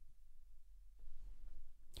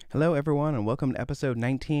Hello, everyone, and welcome to episode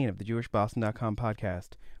 19 of the JewishBoston.com podcast.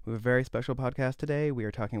 We have a very special podcast today. We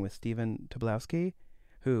are talking with Stephen Tobolowsky,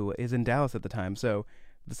 who is in Dallas at the time. So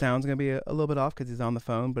the sound's going to be a little bit off because he's on the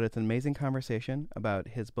phone, but it's an amazing conversation about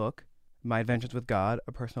his book, My Adventures with God,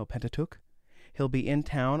 A Personal Pentateuch. He'll be in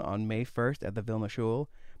town on May 1st at the Vilna Shul,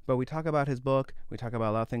 but we talk about his book. We talk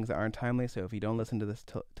about a lot of things that aren't timely, so if you don't listen to this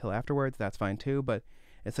till afterwards, that's fine too. But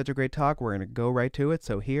it's such a great talk. We're going to go right to it.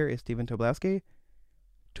 So here is Stephen Tobolowsky.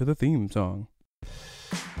 To the theme song.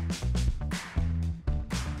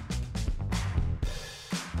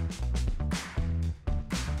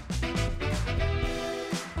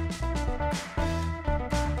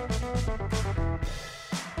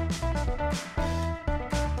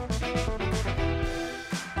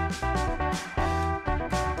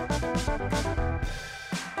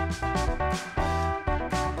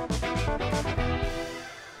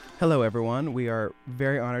 Hello, everyone. We are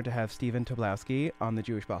very honored to have Stephen Tobolowsky on the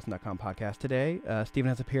JewishBoston.com podcast today. Stephen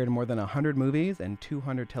has appeared in more than 100 movies and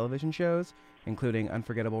 200 television shows, including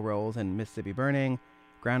unforgettable roles in Mississippi Burning,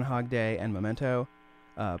 Groundhog Day, and Memento.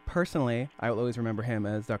 Personally, I will always remember him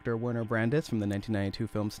as Dr. Werner Brandes from the 1992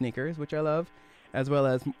 film Sneakers, which I love, as well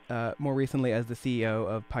as more recently as the CEO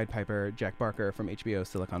of Pied Piper, Jack Barker from HBO's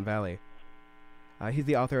Silicon Valley. He's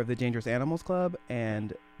the author of The Dangerous Animals Club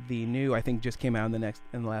and the new, I think just came out in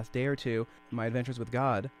the last day or two, My Adventures with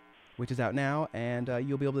God, which is out now, and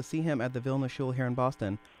you'll be able to see him at the Vilna Shul here in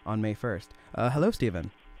Boston on May 1st. Hello,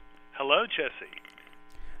 Stephen. Hello, Jesse.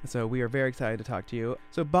 So we are very excited to talk to you.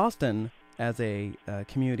 So Boston, as a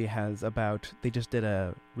community, they just did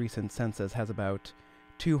a recent census, has about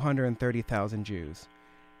 230,000 Jews.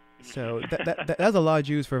 So that's a lot of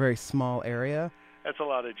Jews for a very small area. That's a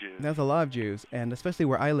lot of Jews. That's a lot of Jews, and especially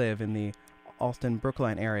where I live in the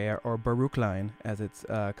Alston-Brookline area, or Baruchline, as it's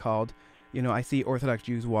called. You know, I see Orthodox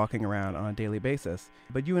Jews walking around on a daily basis.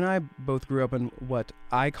 But you and I both grew up in what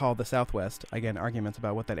I call the Southwest. Again, arguments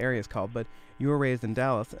about what that area is called. But you were raised in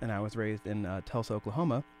Dallas, and I was raised in Tulsa,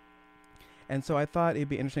 Oklahoma. And so I thought it'd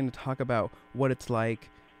be interesting to talk about what it's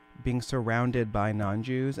like being surrounded by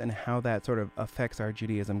non-Jews and how that sort of affects our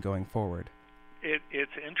Judaism going forward.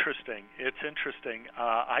 It's interesting.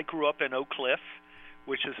 I grew up in Oak Cliff,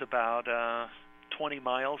 which is about 20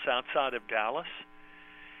 miles outside of Dallas.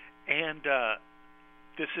 And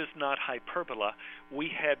this is not hyperbole. We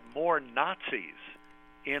had more Nazis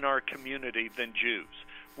in our community than Jews.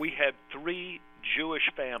 We had 3 Jewish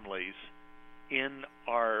families in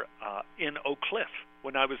Oak Cliff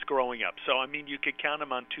when I was growing up. So I mean, you could count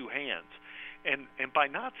them on 2 hands. And by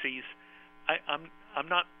Nazis, I'm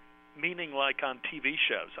not meaning like on TV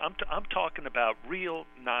shows. I'm talking about real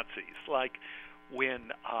Nazis. Like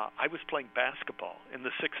when I was playing basketball in the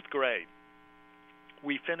 6th grade,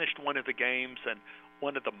 we finished one of the games, and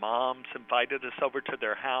one of the moms invited us over to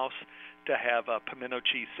their house to have pimento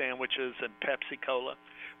cheese sandwiches and Pepsi Cola.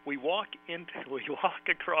 We walk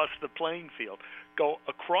across the playing field, go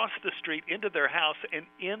across the street into their house, and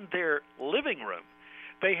in their living room,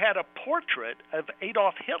 they had a portrait of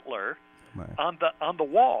Adolf Hitler on the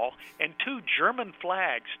wall, and 2 German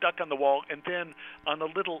flags stuck on the wall, and then on a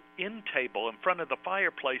little end table in front of the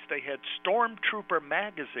fireplace, they had Stormtrooper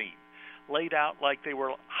magazine laid out like they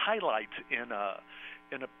were highlights in a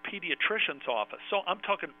pediatrician's office. So I'm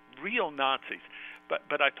talking real Nazis.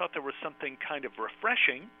 But I thought there was something kind of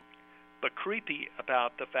refreshing but creepy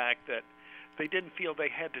about the fact that they didn't feel they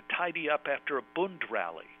had to tidy up after a Bund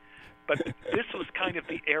rally. But this was kind of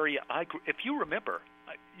the area I grew. If you remember,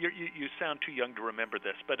 you sound too young to remember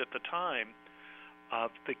this, but at the time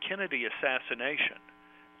of the Kennedy assassination,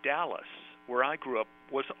 Dallas, where I grew up,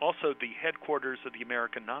 was also the headquarters of the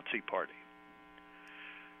American Nazi Party.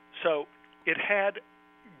 So it had,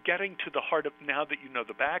 getting to the heart of, now that you know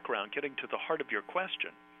the background, getting to the heart of your question,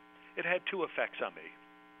 it had 2 effects on me.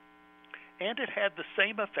 And it had the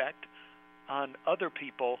same effect on other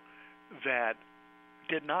people that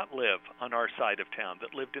did not live on our side of town,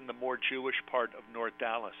 that lived in the more Jewish part of North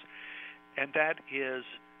Dallas. And that is,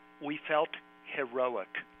 we felt heroic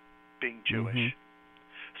being Jewish.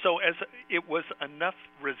 Mm-hmm. So as it was enough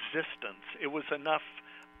resistance, it was enough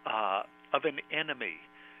of an enemy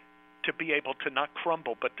to be able to not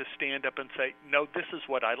crumble, but to stand up and say, no, this is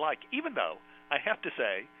what I like. Even though, I have to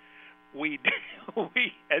say, we,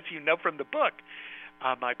 as you know from the book,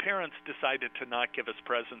 my parents decided to not give us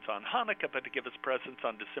presents on Hanukkah, but to give us presents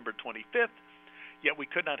on December 25th. Yet we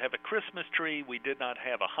could not have a Christmas tree. We did not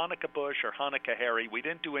have a Hanukkah bush or Hanukkah Harry. We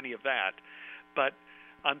didn't do any of that. But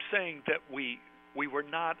I'm saying that we were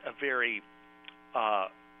not a very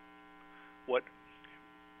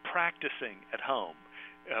practicing at home.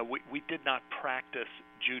 We did not practice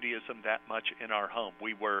Judaism that much in our home.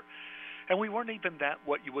 We weren't even that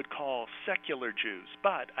what you would call secular Jews,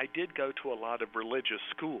 but I did go to a lot of religious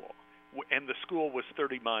school, and the school was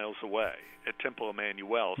 30 miles away at Temple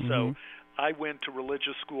Emmanuel. Mm-hmm. So I went to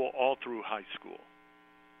religious school all through high school.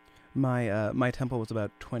 My temple was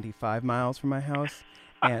about 25 miles from my house.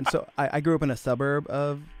 And so I grew up in a suburb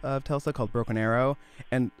of Tulsa called Broken Arrow,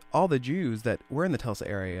 and all the Jews that were in the Tulsa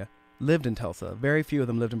area lived in Tulsa. Very few of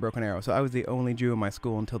them lived in Broken Arrow. So I was the only Jew in my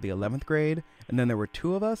school until the 11th grade, and then there were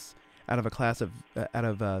two of us out of a class of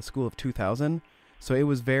school of 2,000. So it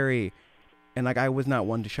was very, and like I was not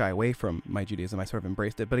one to shy away from my Judaism. I sort of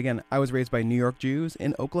embraced it. But again, I was raised by New York Jews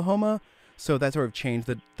in Oklahoma, so that sort of changed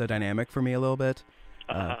the dynamic for me a little bit,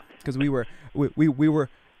 because we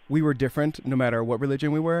were different no matter what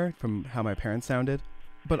religion we were from how my parents sounded.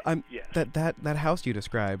 But yes. that house you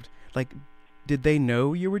described, like, did they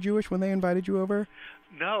know you were Jewish when they invited you over?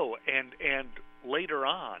 No, and later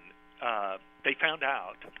on, they found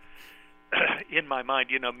out. In my mind,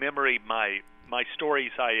 memory, my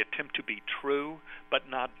stories, I attempt to be true, but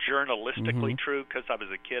not journalistically true, because I was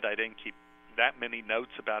a kid. I didn't keep that many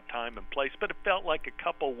notes about time and place. But it felt like a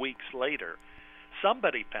couple weeks later,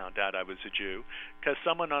 somebody found out I was a Jew, because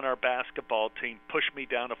someone on our basketball team pushed me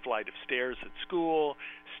down a flight of stairs at school,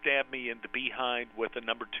 stabbed me in the behind with a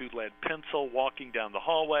number 2 lead pencil walking down the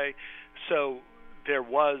hallway. So there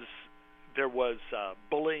was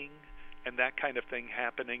bullying and that kind of thing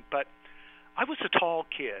happening. But I was a tall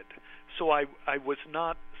kid, so I was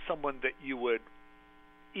not someone that you would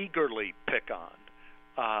eagerly pick on.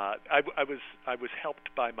 I was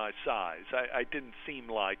helped by my size. I didn't seem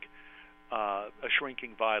like a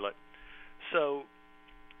shrinking violet. So,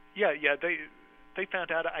 yeah, they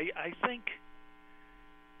found out. I think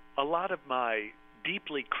a lot of my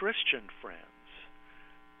deeply Christian friends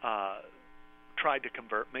tried to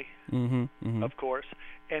convert me, of course,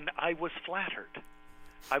 and I was flattered.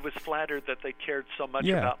 I was flattered that they cared so much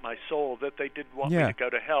about my soul, that they didn't want me to go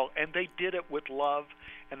to hell, and they did it with love,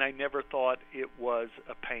 and I never thought it was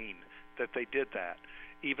a pain that they did that,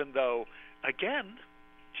 even though, again,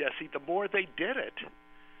 Jesse, the more they did it,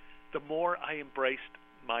 the more I embraced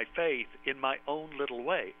my faith in my own little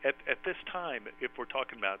way. At this time, if we're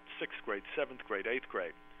talking about 6th grade, 7th grade, 8th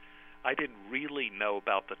grade, I didn't really know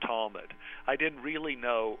about the Talmud. I didn't really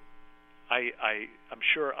know. I'm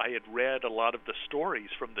sure I had read a lot of the stories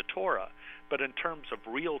from the Torah, but in terms of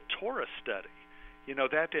real Torah study,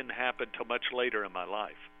 that didn't happen till much later in my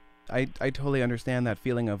life. I totally understand that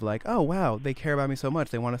feeling of like, oh wow, they care about me so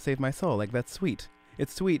much, they want to save my soul. Like, that's sweet.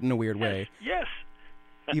 It's sweet in a weird way. Yes.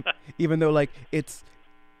 Even though like it's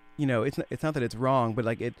not that it's wrong, but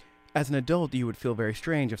like as an adult you would feel very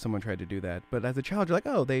strange if someone tried to do that. But as a child you're like,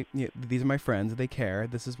 oh, these are my friends, they care,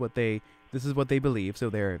 this is what they believe, so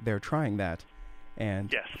they're trying that.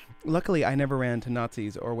 And yes. Luckily I never ran into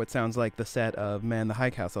Nazis or what sounds like the set of Man in the High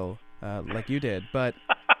Castle like you did. But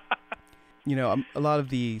a lot of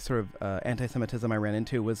the sort of anti-Semitism I ran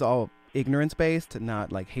into was all ignorance-based,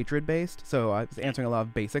 not like hatred-based. So I was answering a lot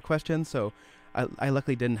of basic questions. So I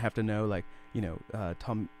luckily didn't have to know like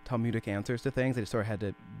Talmudic answers to things. I just sort of had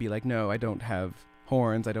to be like, no, I don't have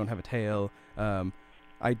horns, I don't have a tail.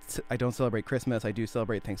 I don't celebrate Christmas. I do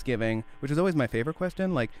celebrate Thanksgiving, which is always my favorite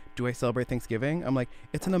question. Like, do I celebrate Thanksgiving? I'm like,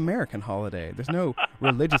 it's an American holiday. There's no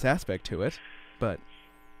religious aspect to it, but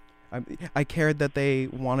I cared that they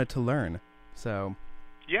wanted to learn. So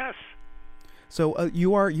yes. So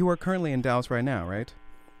you are currently in Dallas right now, right?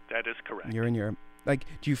 That is correct. You're in your like.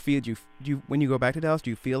 Do you when you go back to Dallas, do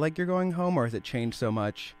you feel like you're going home, or has it changed so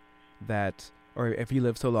much that, or if you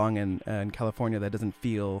live so long in California, that doesn't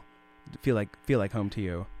feel like home to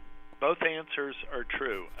you? Both answers are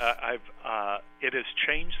true. It has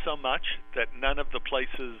changed so much that none of the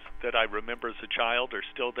places that I remember as a child are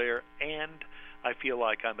still there, and I feel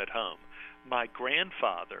like I'm at home. My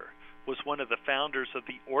grandfather was one of the founders of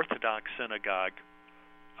the Orthodox synagogue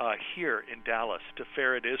here in Dallas,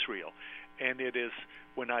 Tiferet Israel. And it is,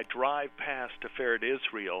 when I drive past Tiferet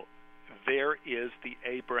Israel, there is the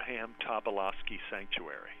Abraham Tobolowsky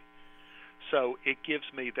Sanctuary. So it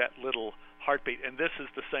gives me that little heartbeat. And this is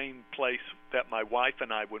the same place that my wife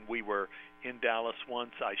and I, when we were in Dallas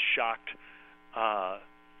once, I shocked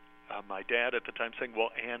my dad at the time, saying, well,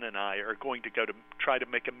 Ann and I are going to go to try to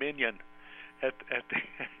make a minyan at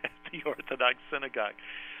the Orthodox synagogue.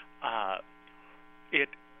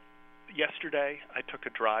 Yesterday, I took a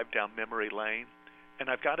drive down memory lane, and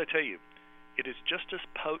I've got to tell you, it is just as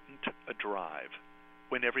potent a drive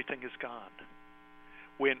when everything is gone.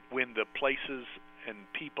 When the places and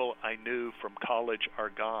people I knew from college are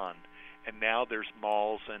gone, and now there's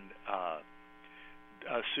malls and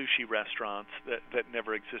sushi restaurants that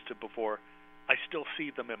never existed before, I still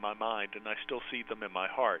see them in my mind, and I still see them in my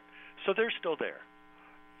heart. So they're still there.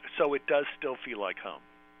 So it does still feel like home.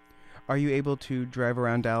 Are you able to drive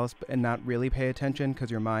around Dallas and not really pay attention because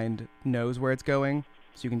your mind knows where it's going,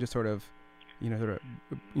 so you can just sort of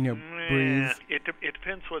breathe? It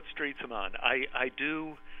depends what streets I'm on. I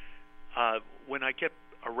do, when I get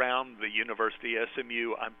around the university,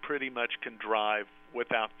 SMU, I pretty much can drive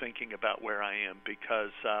without thinking about where I am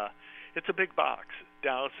because it's a big box.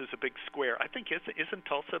 Dallas is a big square. I think isn't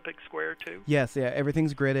Tulsa a big square too? Yes, yeah.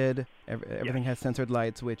 Everything's gridded. Everything has censored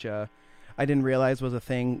lights, which I didn't realize was a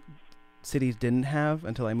thing cities didn't have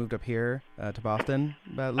until I moved up here to Boston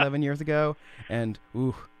about 11 years ago. And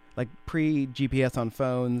like pre-GPS on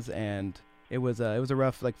phones, and it was a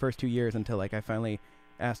rough like first 2 years until like I finally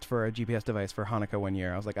asked for a GPS device for Hanukkah one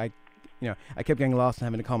year. I was like, I kept getting lost and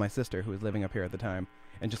having to call my sister, who was living up here at the time,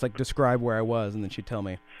 and just like describe where I was, and then she'd tell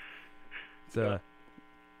me.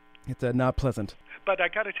 It's not pleasant. But I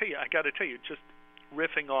got to tell you, just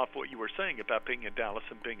riffing off what you were saying about being in Dallas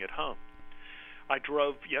and being at home. I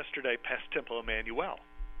drove yesterday past Temple Emmanuel,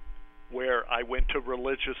 where I went to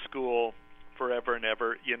religious school forever and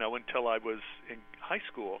ever, until I was in high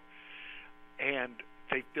school. And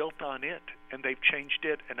they've built on it, and they've changed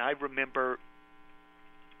it. And I remember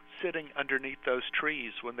sitting underneath those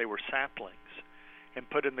trees when they were saplings and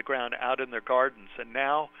put in the ground out in their gardens. And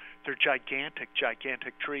now they're gigantic,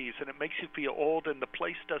 gigantic trees. And it makes you feel old, and the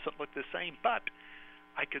place doesn't look the same. But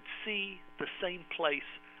I could see the same place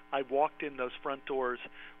I walked in those front doors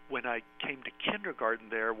when I came to kindergarten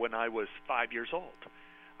there when I was 5 years old.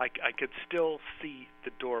 I could still see the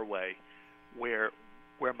doorway where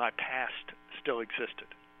my past still existed.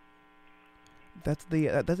 That's the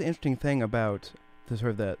interesting thing about the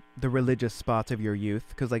sort of the religious spots of your youth,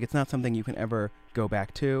 because like it's not something you can ever go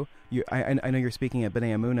back to. I know you're speaking at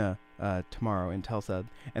B'nai Amunah tomorrow in Tulsa,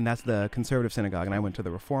 and that's the conservative synagogue, and I went to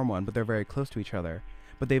the Reform one, but they're very close to each other.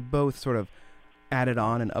 But they've both sort of added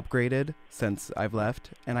on and upgraded since I've left,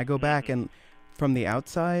 and I go back, and from the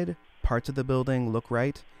outside, parts of the building look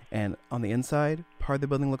right, and on the inside, part of the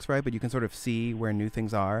building looks right, but you can sort of see where new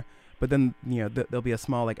things are. But then, there'll be a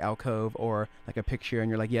small like alcove or like a picture, and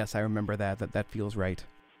you're like, yes, I remember that feels right.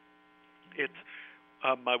 It's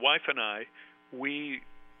my wife and I, we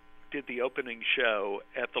did the opening show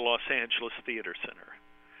at the Los Angeles Theater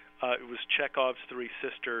Center. It was Chekhov's Three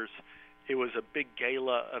Sisters. It was a big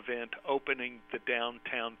gala event opening the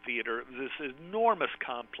downtown theater. It was this enormous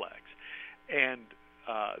complex, and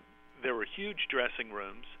there were huge dressing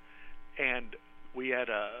rooms, and we had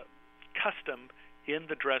a custom in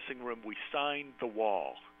the dressing room. We signed the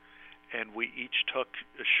wall, and we each took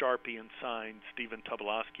a Sharpie and signed. Stephen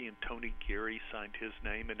Tobolowsky and Tony Geary signed his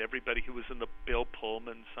name, and everybody who was in the Bill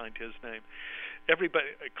Pullman signed his name. Everybody,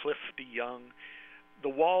 Cliff DeYoung. The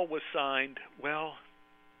wall was signed. Well,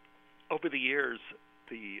 over the years,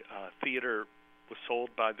 the theater was sold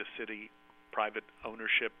by the city. Private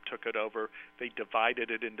ownership took it over. They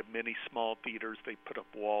divided it into many small theaters. They put up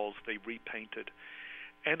walls. They repainted.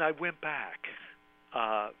 And I went back,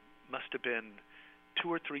 must have been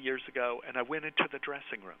 2 or 3 years ago, and I went into the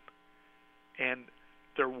dressing room. And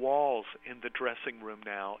there are walls in the dressing room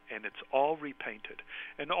now, and it's all repainted.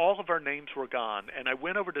 And all of our names were gone. And I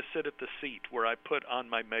went over to sit at the seat where I put on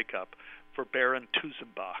my makeup for Baron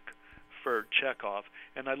Tuzenbach for Chekhov,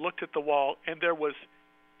 and I looked at the wall, and there was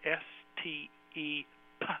S-T-E-P,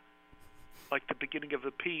 like the beginning of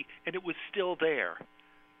a P, and it was still there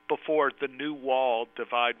before the new wall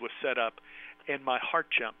divide was set up, and my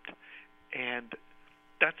heart jumped. And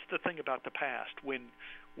that's the thing about the past. When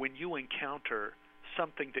you encounter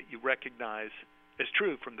something that you recognize as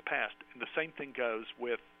true from the past, and the same thing goes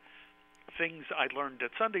with things I learned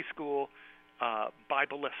at Sunday school,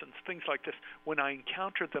 Bible lessons, things like this. When I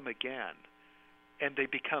encounter them again and they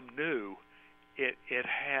become new, it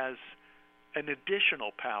has an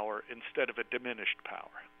additional power instead of a diminished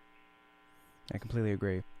power. I completely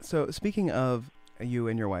agree. So speaking of you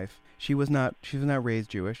and your wife, she was not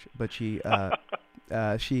raised Jewish, but she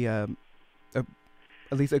at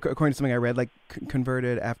least according to something I read, like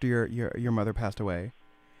converted after your mother passed away,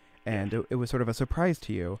 and it was sort of a surprise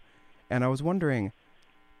to you. And I was wondering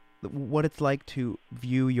what it's like to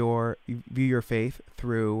view your faith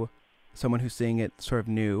through someone who's seeing it sort of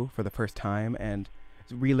new for the first time and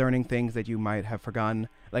relearning things that you might have forgotten.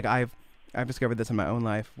 Like I've discovered this in my own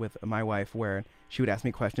life with my wife, where she would ask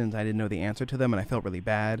me questions, I didn't know the answer to them, and I felt really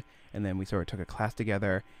bad. And then we sort of took a class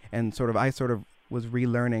together, and I was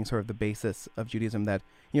relearning sort of the basis of Judaism, that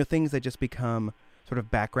things that just become sort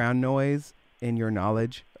of background noise in your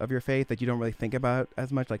knowledge of your faith that you don't really think about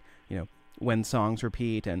as much, like when songs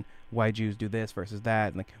repeat and why Jews do this versus that,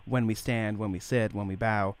 and like when we stand, when we sit, when we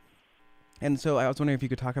bow. And so I was wondering if you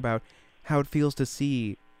could talk about how it feels to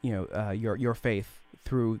see, your faith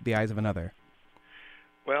through the eyes of another.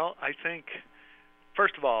 Well, I think,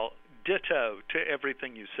 first of all, ditto to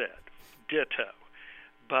everything you said. Ditto.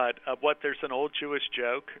 But there's an old Jewish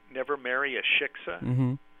joke, never marry a shiksa.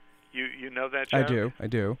 Mm-hmm. You know that joke? I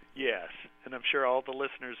do. Yes, and I'm sure all the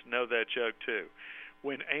listeners know that joke too.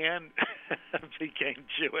 When Anne became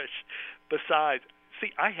Jewish,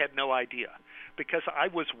 I had no idea because I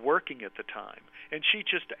was working at the time, and she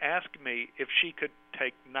just asked me if she could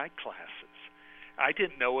take night classes. I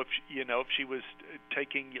didn't know if she was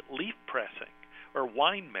taking leaf pressing or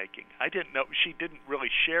winemaking. I didn't know. She didn't really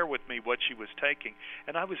share with me what she was taking,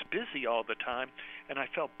 and I was busy all the time, and I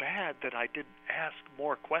felt bad that I didn't ask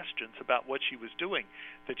more questions about what she was doing,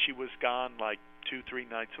 that she was gone like 2-3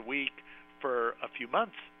 nights a week for a few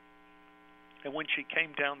months. And when she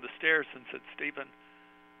came down the stairs and said, "Stephen,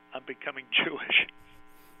 I'm becoming Jewish,"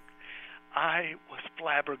 I was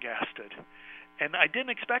flabbergasted, and I didn't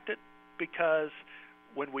expect it because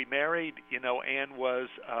when we married, Anne was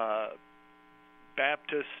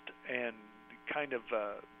Baptist and kind of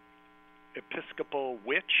Episcopal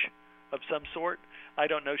witch of some sort. I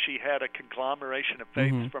don't know. She had a conglomeration of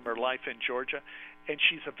faiths from her life in Georgia, and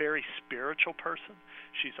she's a very spiritual person.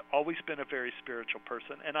 She's always been a very spiritual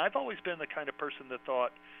person, and I've always been the kind of person that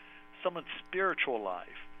thought someone's spiritual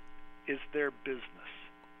life is their business.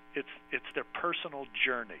 It's their personal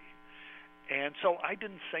journey. And so I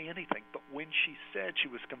didn't say anything, but when she said she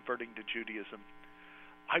was converting to Judaism,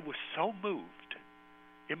 I was so moved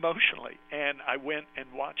emotionally, and I went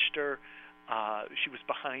and watched her. She was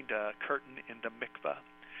behind a curtain in the mikveh,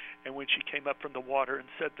 and when she came up from the water and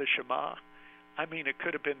said the Shema, I mean, it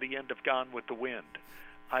could have been the end of Gone with the Wind.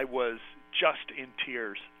 I was just in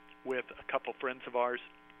tears with a couple friends of ours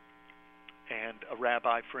and a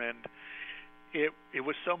rabbi friend. It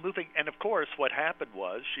was so moving. And, of course, what happened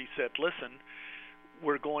was she said, "Listen,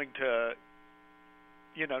 we're going to,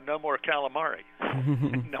 no more calamari,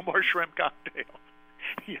 no more shrimp cocktail."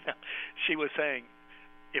 She was saying,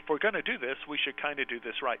 if we're going to do this, we should kind of do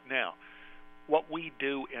this right now. What we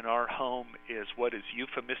do in our home is what is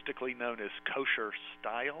euphemistically known as kosher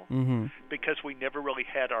style, because we never really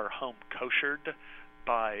had our home koshered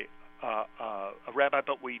by a rabbi,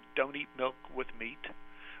 but we don't eat milk with meat.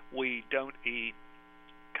 We don't eat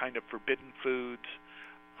kind of forbidden foods.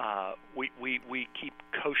 We keep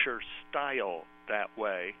kosher style that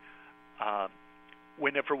way.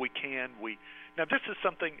 Whenever we can, now this is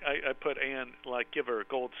something I put Anne, give her a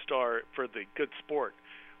gold star for the good sport.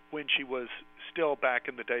 When she was still back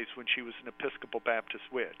in the days when she was an Episcopal Baptist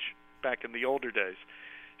witch, back in the older days,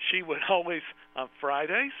 she would always, on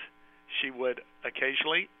Fridays, she would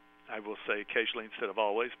occasionally, I will say occasionally instead of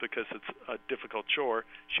always because it's a difficult chore,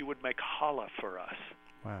 she would make challah for us.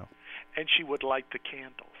 Wow. And she would light the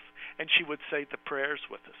candles. And she would say the prayers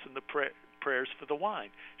with us and the prayers for the wine.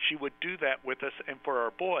 She would do that with us. And for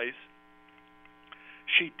our boys,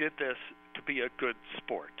 she did this to be a good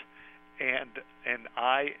sport. And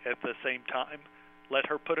I, at the same time, let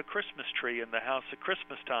her put a Christmas tree in the house at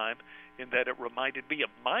Christmas time, in that it reminded me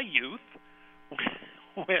of my youth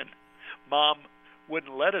when Mom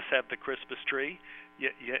wouldn't let us have the Christmas tree.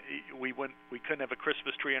 We couldn't have a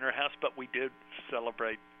Christmas tree in our house, but we did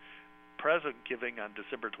celebrate present giving on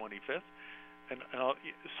December 25th. And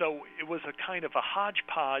so it was a kind of a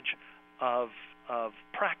hodgepodge of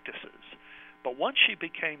practices. But once she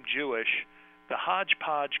became Jewish, the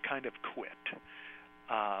hodgepodge kind of quit.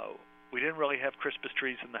 We didn't really have Christmas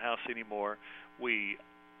trees in the house anymore. We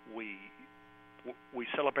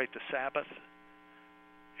celebrate the Sabbath,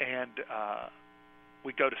 and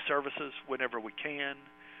we go to services whenever we can.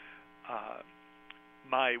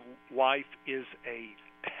 My wife is a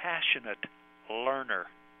passionate learner,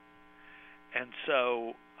 and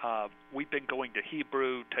so we've been going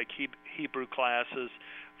to take Hebrew classes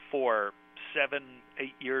for 7-8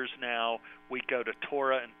 years now. We go to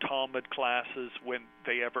Torah and Talmud classes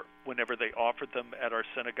whenever they offer them at our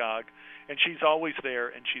synagogue, and she's always there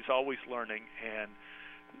and she's always learning. And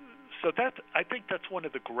so I think that's one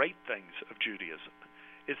of the great things of Judaism,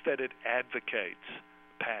 is that it advocates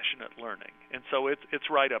passionate learning, and so it's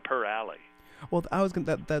right up her alley. Well, that was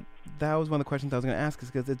one of the questions I was going to ask,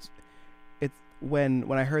 is because it's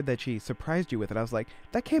when I heard that she surprised you with it, I was like,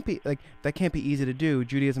 that can't be easy to do.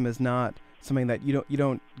 Judaism is not something that you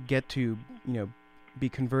don't get to be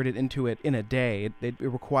converted into it in a day. It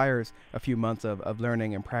requires a few months of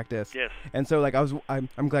learning and practice. Yes. And so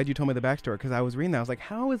I'm glad you told me the backstory, because I was reading that, I was like,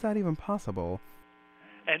 how is that even possible?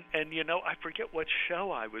 And I forget what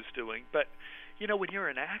show I was doing, but when you're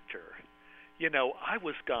an actor, I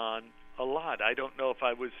was gone a lot. I don't know if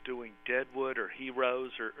I was doing Deadwood or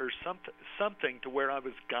Heroes or something to where I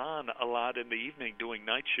was gone a lot in the evening doing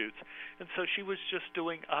night shoots, and so she was just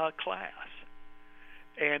doing a class,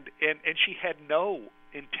 and she had no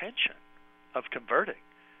intention of converting.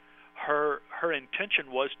 Her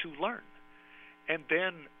intention was to learn. And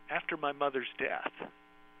then after my mother's death,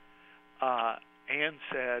 Anne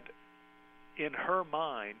said, in her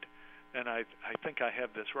mind, and I think I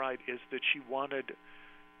have this right, is that she wanted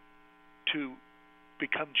to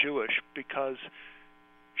become Jewish because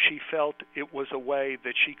she felt it was a way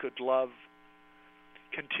that she could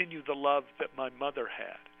continue the love that my mother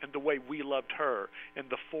had, and the way we loved her, and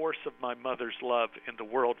the force of my mother's love in the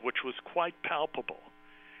world, which was quite palpable.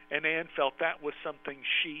 And Anne felt that was something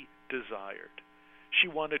she desired. She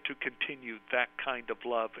wanted to continue that kind of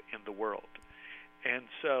love in the world. And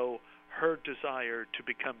so her desire to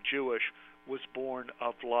become Jewish was born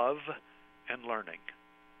of love and learning.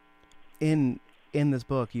 In this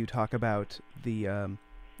book, you talk about the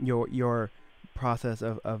your process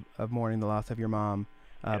of mourning the loss of your mom,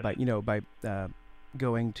 Yes. by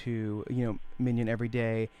going to Minyan every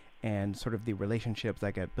day, and sort of the relationships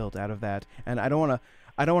that get built out of that. And I don't want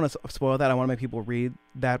to spoil that. I want to make people read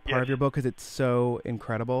that part Yes. of your book because it's so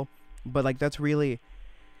incredible. But that's really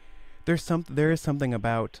there is something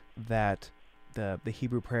about that the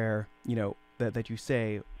Hebrew prayer that you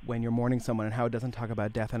say when you're mourning someone, and how it doesn't talk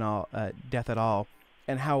about death at all,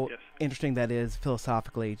 and how Yes. interesting that is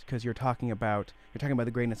philosophically, because you're talking about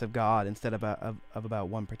the greatness of God instead of about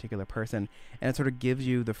one particular person, and it sort of gives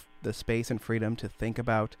you the space and freedom to think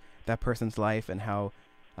about that person's life and how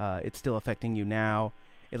it's still affecting you now.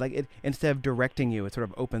 It instead of directing you, it sort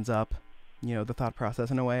of opens up the thought process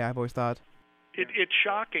in a way. I've always thought It's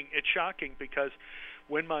shocking. It's shocking because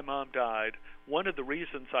when my mom died, one of the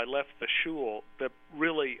reasons I left the shul, that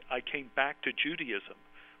really I came back to Judaism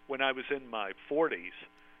when I was in my 40s,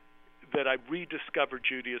 that I rediscovered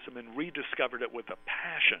Judaism and rediscovered it with a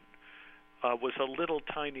passion, was a little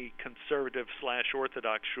tiny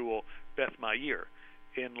conservative/Orthodox shul, Beth Meir,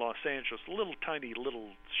 in Los Angeles, a little tiny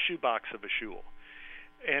little shoebox of a shul.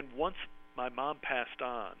 And once my mom passed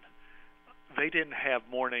on, they didn't have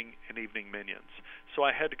morning and evening minyans. So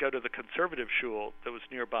I had to go to the conservative shul that was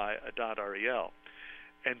nearby, Adad Ariel.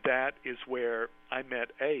 And that is where I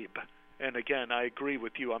met Abe. And again, I agree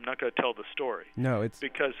with you. I'm not going to tell the story. No, it's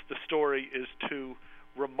because the story is too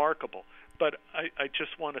remarkable. But I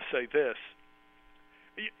just want to say this.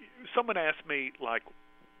 Someone asked me,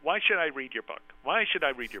 why should I read your book? Why should I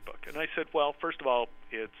read your book? And I said, well, first of all,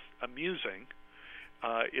 it's amusing.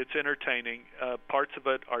 It's entertaining. Parts of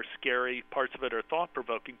it are scary. Parts of it are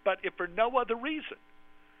thought-provoking. But if for no other reason,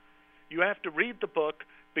 you have to read the book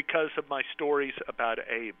because of my stories about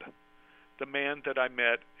Abe, the man that I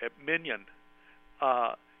met at Minyan.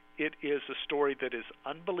 It is a story that is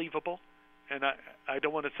unbelievable, and I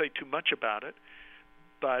don't want to say too much about it,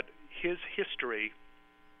 but his history,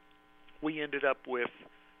 we ended up with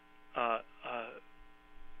a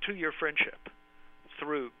 2-year friendship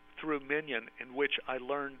through Minyan, in which I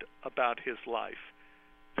learned about his life.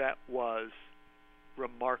 That was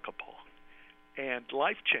remarkable and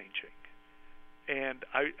life-changing. And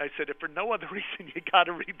I said, if for no other reason, you got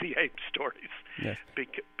to read the Abe stories. Yes.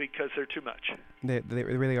 Because they're too much. They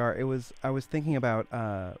really are. I was thinking about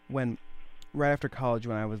right after college,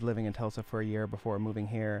 when I was living in Tulsa for a year before moving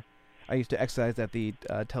here, I used to exercise at the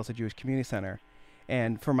Tulsa Jewish Community Center.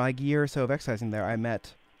 And for my year or so of exercising there, I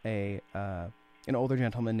met an older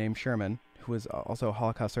gentleman named Sherman, who was also a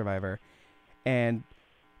Holocaust survivor. And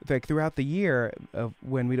throughout the year of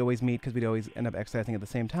when we'd always meet, because we'd always end up exercising at the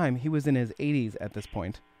same time, he was in his 80s at this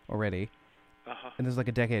point already. Uh-huh. And this was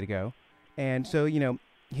a decade ago. And so,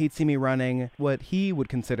 he'd see me running what he would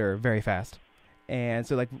consider very fast. And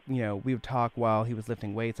so, we would talk while he was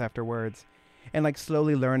lifting weights afterwards, and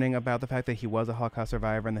slowly learning about the fact that he was a Holocaust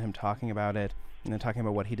survivor, and then him talking about it, and then talking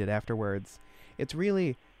about what he did afterwards. It's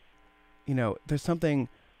really, there's something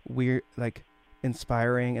weird,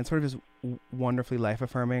 inspiring and sort of just wonderfully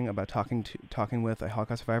life-affirming about talking with a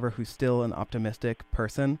Holocaust survivor who's still an optimistic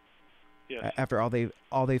person. Yes. After all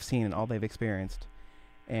they've seen and all they've experienced.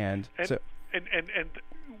 And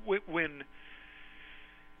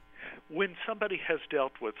when somebody has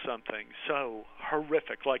dealt with something so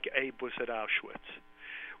horrific, like Abe was at Auschwitz,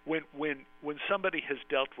 when somebody has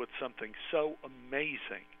dealt with something so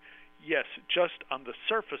amazing, yes, just on the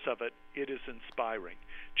surface of it, it is inspiring.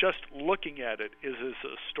 Just looking at it is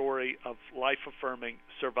a story of life-affirming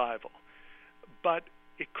survival. But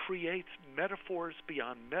it creates metaphors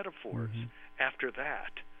beyond metaphors, after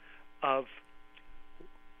that of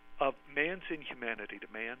man's inhumanity to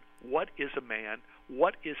man. What is a man?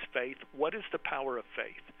 What is faith? What is the power of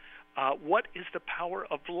faith? What is the power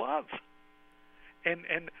of love?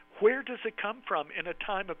 And where does it come from in a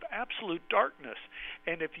time of absolute darkness?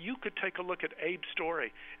 And if you could take a look at Abe's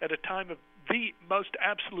story at a time of the most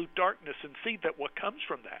absolute darkness and see that what comes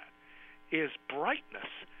from that is brightness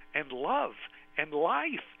and love and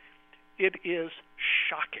life, it is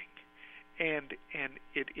shocking. And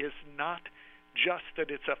it is not just that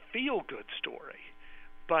it's a feel-good story,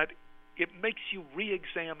 but it makes you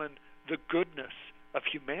re-examine the goodness of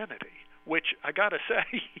humanity, which I got to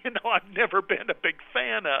say, I've never been a big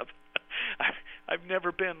fan of. I've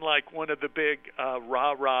never been like one of the big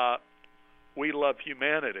rah-rah, we love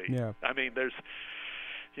humanity. Yeah. I mean, there's,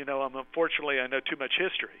 unfortunately, I know too much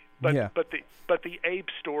history. But yeah. but the Abe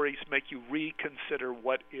stories make you reconsider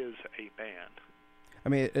what is a man. I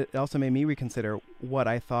mean, it also made me reconsider what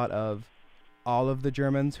I thought of all of the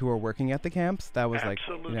Germans who were working at the camps. That was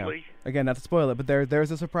absolutely. Again, not to spoil it, but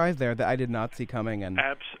there's a surprise there that I did not see coming, and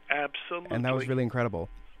absolutely, and that was really incredible.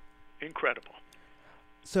 Incredible.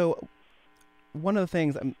 So, one of the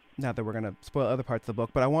things, not that we're going to spoil other parts of the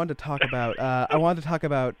book, but I wanted to talk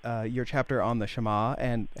about your chapter on the Shema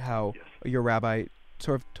and how your rabbi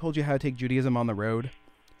sort of told you how to take Judaism on the road.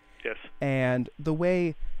 Yes. And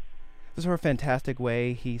the sort of fantastic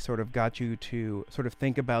way he sort of got you to sort of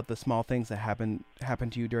think about the small things that happen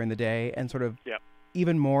to you during the day and sort of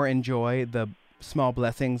even more enjoy the small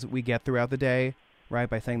blessings we get throughout the day, right,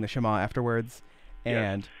 by saying the Shema afterwards.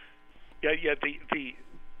 And the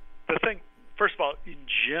thing, first of all, in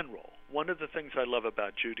general, one of the things I love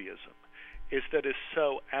about Judaism is that it's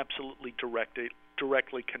so absolutely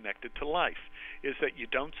directly connected to life, is that you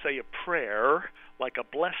don't say a prayer like a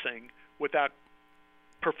blessing without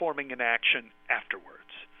performing an action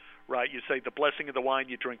afterwards, right? You say the blessing of the wine,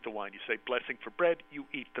 you drink the wine. You say blessing for bread, you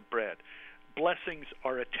eat the bread. Blessings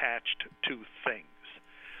are attached to things.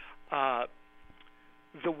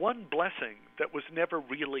 The one blessing that was never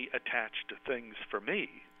really attached to things for me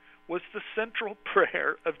was the central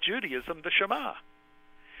prayer of Judaism, the Shema.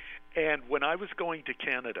 And when I was going to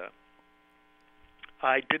Canada,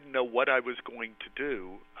 I didn't know what I was going to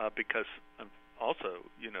do because also,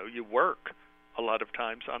 you work a lot of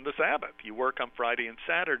times on the Sabbath. You work on Friday and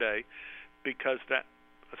Saturday because that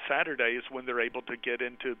Saturday is when they're able to get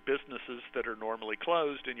into businesses that are normally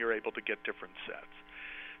closed, and you're able to get different sets.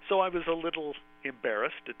 So I was a little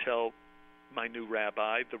embarrassed to tell my new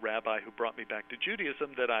rabbi, the rabbi who brought me back to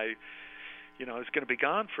Judaism, that I was going to be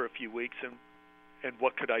gone for a few weeks, and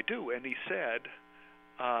what could I do? And he said,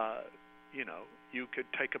 you could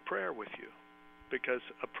take a prayer with you, because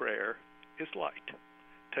a prayer is light.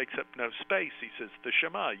 Takes up no space. He says, the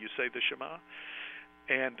Shema. You say the Shema.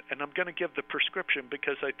 And I'm going to give the prescription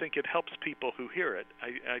because I think it helps people who hear it.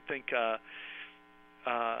 I think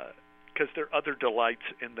because there are other delights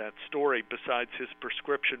in that story besides his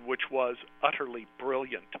prescription, which was utterly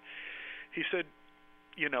brilliant. He said,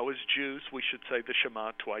 as Jews, we should say the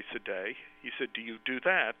Shema twice a day. He said, do you do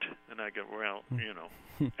that? And I go, well,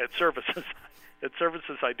 at services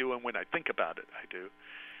I do, and when I think about it, I do.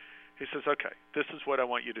 He says, okay, this is what I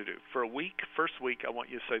want you to do. For a week, first week, I want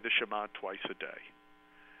you to say the Shema twice a day.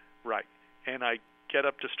 Right. And I get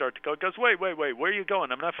up to start to go. He goes, wait, where are you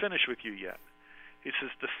going? I'm not finished with you yet. He says,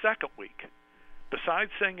 the second week,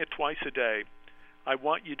 besides saying it twice a day, I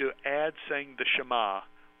want you to add saying the Shema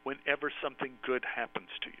whenever something good happens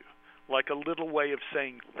to you, like a little way of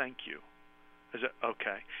saying thank you. I said,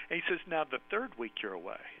 okay. And he says, now the third week you're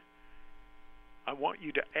away, I want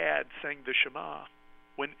you to add saying the Shema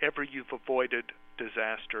whenever you've avoided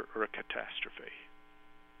disaster or a catastrophe.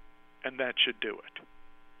 And that should do it.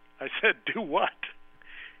 I said, do what?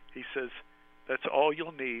 He says, that's all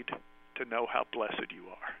you'll need to know how blessed you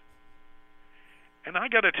are. And I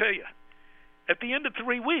got to tell you, at the end of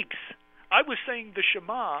 3 weeks, I was saying the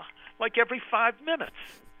Shema like every 5 minutes,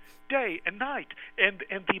 day and night, and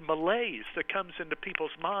the malaise that comes into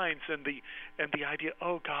people's minds, and the idea,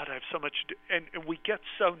 oh God, I have so much to do, and we get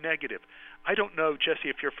so negative. I don't know, Jesse,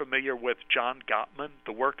 if you're familiar with John Gottman,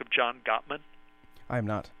 the work of John Gottman. I am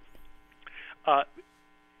not.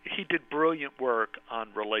 He did brilliant work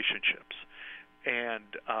on relationships, and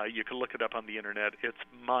you can look it up on the internet. It's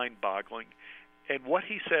mind-boggling. And what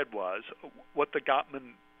he said was, what the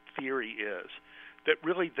Gottman theory is, that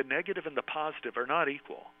really the negative and the positive are not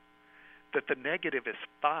equal, that the negative is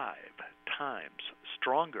 5 times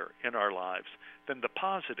stronger in our lives than the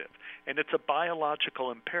positive. And it's a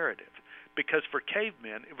biological imperative, because for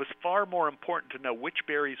cavemen, it was far more important to know which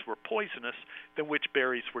berries were poisonous than which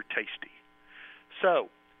berries were tasty. So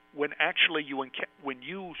when actually when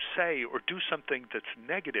you say or do something that's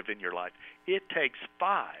negative in your life, it takes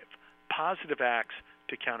 5 positive acts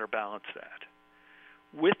to counterbalance that.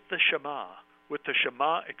 With the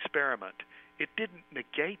Shema experiment, it didn't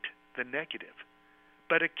negate the negative,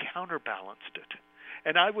 but it counterbalanced it.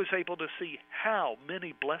 And I was able to see how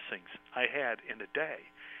many blessings I had in a day.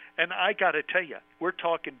 And I got to tell you, we're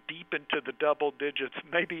talking deep into the double digits,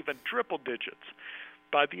 maybe even triple digits.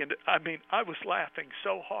 By the end, I was laughing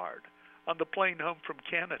so hard on the plane home from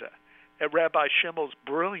Canada at Rabbi Schimmel's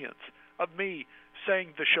brilliance of me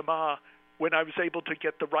saying the Shema when I was able to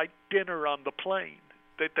get the right dinner on the plane,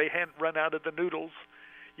 that they hadn't run out of the noodles.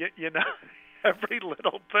 You know, every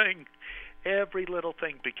little thing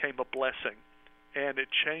became a blessing, and it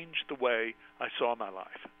changed the way I saw my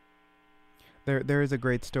life. There is a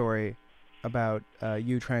great story about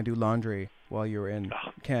you trying to do laundry while you were in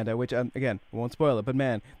Canada, which again, I won't spoil it, but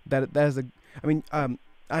man, that is a. I mean, I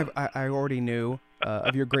already knew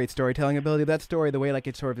of your great storytelling ability. That story, the way like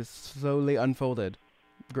it sort of is slowly unfolded,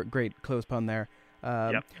 great close pun there,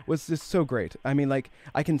 was just so great. I mean, like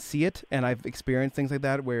I can see it, and I've experienced things like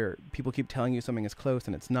that where people keep telling you something is close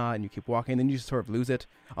and it's not, and you keep walking, and then you just sort of lose it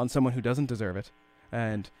on someone who doesn't deserve it,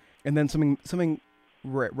 and then something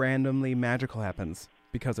randomly magical happens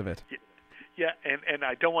because of it. Yeah, and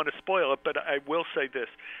I don't want to spoil it, but I will say this.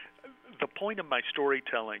 The point of my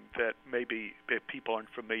storytelling that maybe if people aren't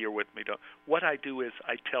familiar with me, what I do is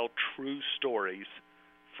I tell true stories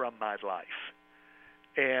from my life.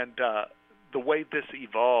 And the way this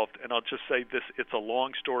evolved, and I'll just say this, it's a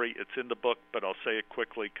long story, it's in the book, but I'll say it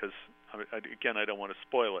quickly because, again, I don't want to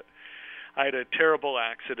spoil it. I had a terrible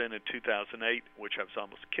accident in 2008, which I was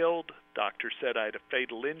almost killed. Doctor said I had a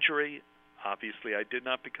fatal injury. Obviously, I did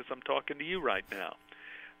not because I'm talking to you right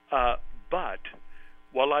now. But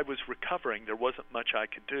while I was recovering, there wasn't much I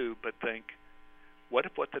could do but think, what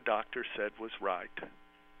if what the doctor said was right,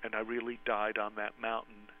 and I really died on that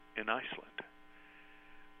mountain in Iceland?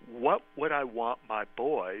 What would I want my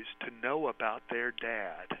boys to know about their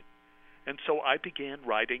dad? And so I began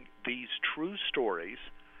writing these true stories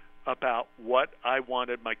about what I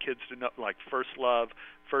wanted my kids to know, like first love,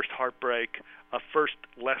 first heartbreak, first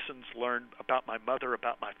lessons learned about my mother,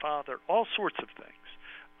 about my father, all sorts of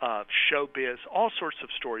things, showbiz, all sorts of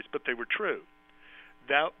stories, but they were true.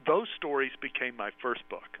 Those stories became my first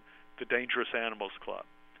book, The Dangerous Animals Club.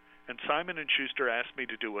 And Simon & Schuster asked me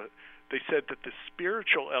to do it. They said that the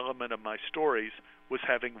spiritual element of my stories was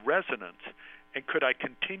having resonance, and could I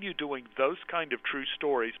continue doing those kind of true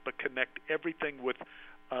stories but connect everything with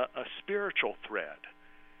a spiritual thread?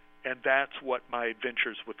 And that's what my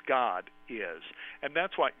adventures with God is. And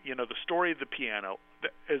that's why, the story of the piano,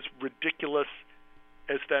 as ridiculous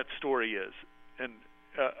as that story is,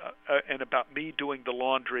 and about me doing the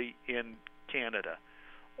laundry in Canada,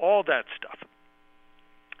 all that stuff,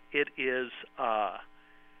 it is,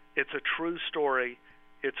 it's a true story,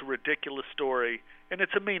 it's a ridiculous story, and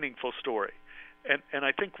it's a meaningful story. And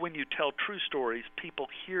I think when you tell true stories, people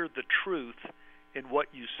hear the truth in what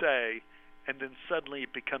you say, and then suddenly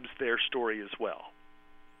it becomes their story as well.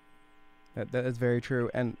 That is very true,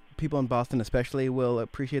 and people in Boston especially will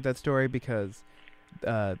appreciate that story because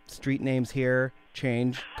street names here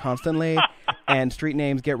change constantly, and street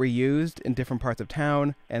names get reused in different parts of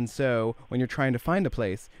town, and so when you're trying to find a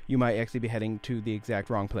place, you might actually be heading to the exact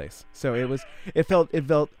wrong place. So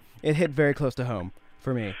it hit very close to home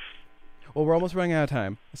for me. Well, we're almost running out of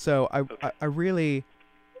time, so I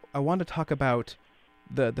want to talk about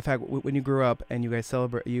the fact when you grew up and you guys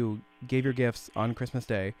you gave your gifts on Christmas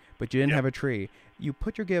Day, but you didn't have a tree. You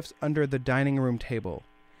put your gifts under the dining room table.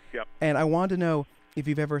 Yep. And I wanted to know if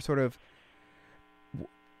you've ever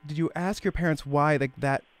did you ask your parents why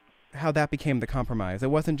how that became the compromise? It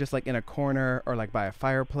wasn't just like in a corner or like by a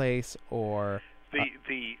fireplace or.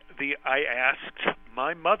 I asked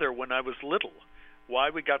my mother when I was little why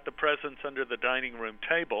we got the presents under the dining room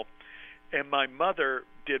table. And my mother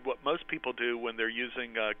did what most people do when they're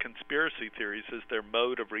using conspiracy theories as their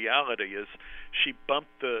mode of reality. Is she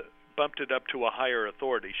bumped it up to a higher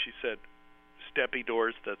authority. She said, "Steppy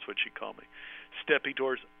doors," that's what she called me. Steppy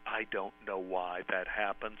doors. I don't know why that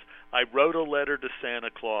happens. I wrote a letter to Santa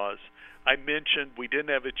Claus. I mentioned we didn't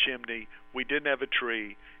have a chimney, we didn't have a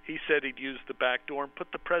tree. He said he'd use the back door and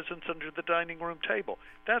put the presents under the dining room table.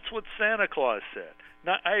 That's what Santa Claus said.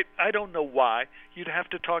 Now, I don't know why. You'd have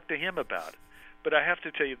to talk to him about it. But I have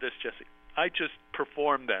to tell you this, Jesse. I just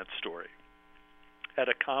performed that story at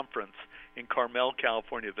a conference in Carmel,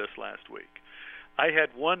 California this last week. I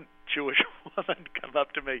had one Jewish woman come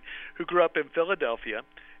up to me who grew up in Philadelphia,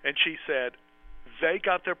 and she said they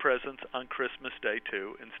got their presents on Christmas Day,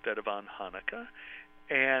 too, instead of on Hanukkah.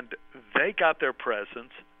 and they got their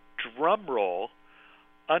presents, drum roll,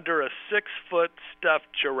 under a 6-foot stuffed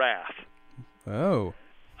giraffe. Oh.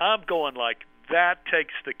 I'm going like, that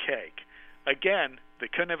takes the cake. Again, they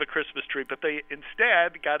couldn't have a Christmas tree, but they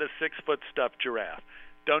instead got a 6-foot stuffed giraffe.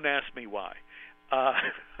 Don't ask me why.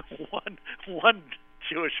 One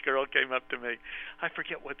Jewish girl came up to me. I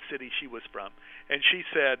forget what city she was from, and she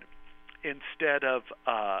said, instead of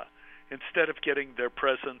getting their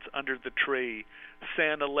presents under the tree,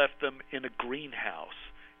 Santa left them in a greenhouse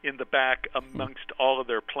in the back amongst all of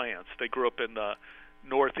their plants. They grew up in the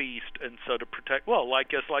Northeast, and so to protect,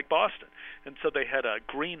 like Boston, and so they had a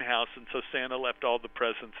greenhouse, and so Santa left all the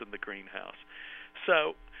presents in the greenhouse.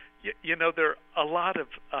 So, there are a lot of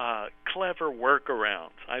clever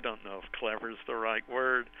workarounds. I don't know if clever is the right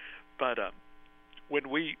word, but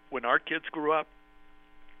when our kids grew up,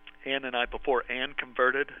 Ann and I, before Ann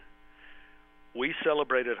converted, we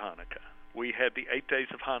celebrated Hanukkah. We had the 8 days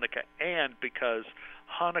of Hanukkah, and because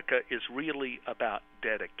Hanukkah is really about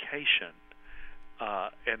dedication,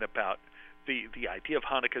 and about the idea of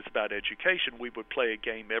Hanukkah is about education, we would play a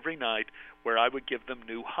game every night where I would give them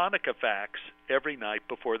new Hanukkah facts every night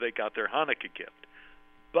before they got their Hanukkah gift.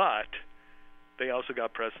 But they also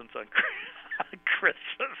got presents on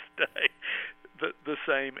Christmas Day, the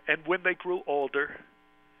same. And when they grew older,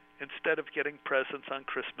 instead of getting presents on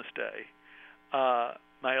Christmas Day,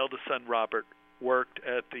 my eldest son, Robert, worked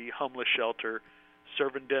at the homeless shelter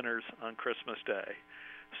serving dinners on Christmas Day.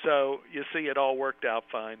 So, you see, it all worked out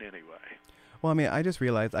fine anyway. Well, I mean, I just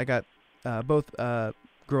realized I got both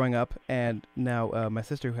growing up and now my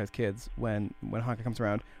sister who has kids, when Hanukkah comes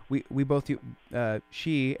around, we both,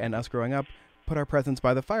 she and us growing up, put our presents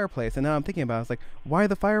by the fireplace. And now I'm thinking about it, I was like, why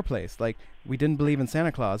the fireplace? Like, we didn't believe in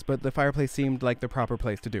Santa Claus, but the fireplace seemed like the proper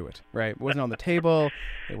place to do it, right? It wasn't on the table.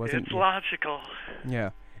 It wasn't. It's logical.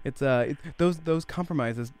 Yeah. It's those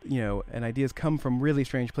compromises, and ideas come from really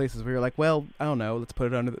strange places where you're like, well, I don't know, let's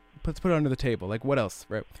put it under the table. Like, what else?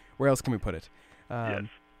 Right? Where else can we put it? Yes.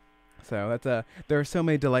 So that's there are so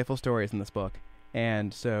many delightful stories in this book,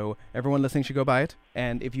 and so everyone listening should go buy it.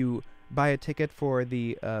 And if you buy a ticket for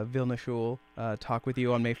the Vilna Shul talk with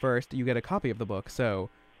you on May 1st, you get a copy of the book. So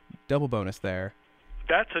double bonus there.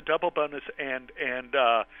 That's a double bonus, and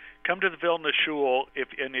come to the Vilna Shul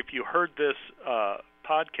if you heard this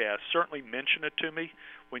podcast, certainly mention it to me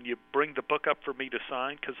when you bring the book up for me to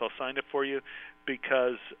sign, because I'll sign it for you.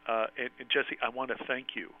 Because and Jesse, I want to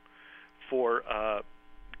thank you for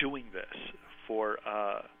doing this, for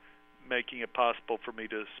making it possible for me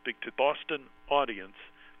to speak to Boston audience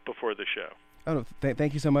before the show. Oh, no,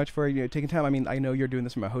 thank you so much for taking time. I mean, I know you're doing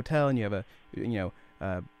this from a hotel, and you have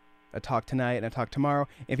a talk tonight and a talk tomorrow.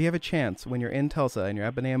 If you have a chance when you're in Tulsa and you're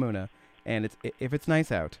at B'nai Amunah, and if it's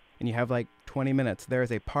nice out and you have like 20 minutes, there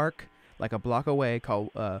is a park like a block away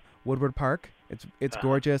called Woodward Park. It's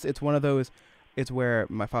gorgeous. It's one of those. It's where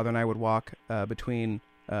my father and I would walk between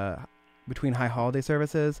high holiday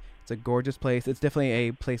services. It's a gorgeous place. It's definitely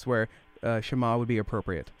a place where Shema would be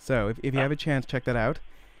appropriate. So if you have a chance, check that out.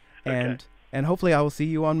 Okay. And hopefully I will see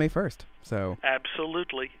you on May 1st. So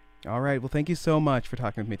absolutely. All right. Well, thank you so much for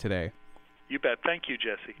talking with me today. You bet. Thank you,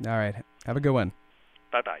 Jesse. All right. Have a good one.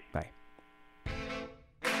 Bye-bye. Bye.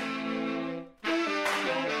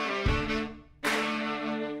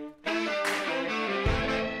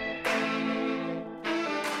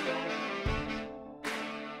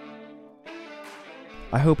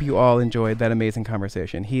 I hope you all enjoyed that amazing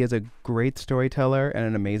conversation. He is a great storyteller and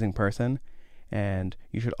an amazing person. And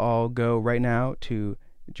you should all go right now to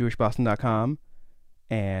jewishboston.com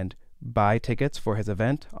and buy tickets for his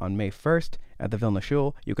event on May 1st at the Vilna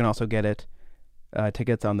Shul. You can also get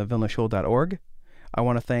tickets on the vilnashul.org. I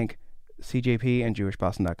want to thank CJP and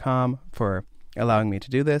jewishboston.com for allowing me to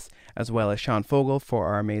do this, as well as Sean Fogel for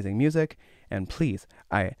our amazing music. And please,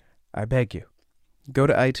 I beg you, go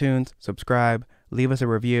to iTunes, subscribe, leave us a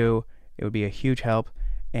review. It would be a huge help.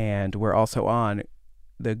 And we're also on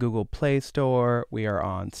the Google Play Store. We are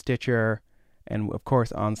on Stitcher, and of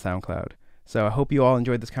course on SoundCloud. So I hope you all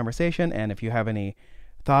enjoyed this conversation, and if you have any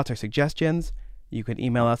thoughts or suggestions, you can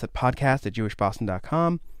email us at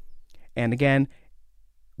podcast@jewishboston.com. And again,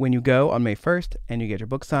 when you go on May 1st and you get your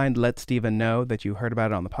book signed, let Stephen know that you heard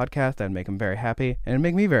about it on the podcast. That would make him very happy, and it'd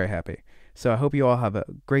make me very happy. So I hope you all have a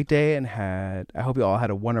great day, and I hope you all had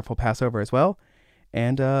a wonderful Passover as well.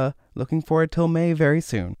 And looking forward till May very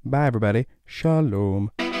soon. Bye, everybody.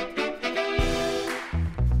 Shalom.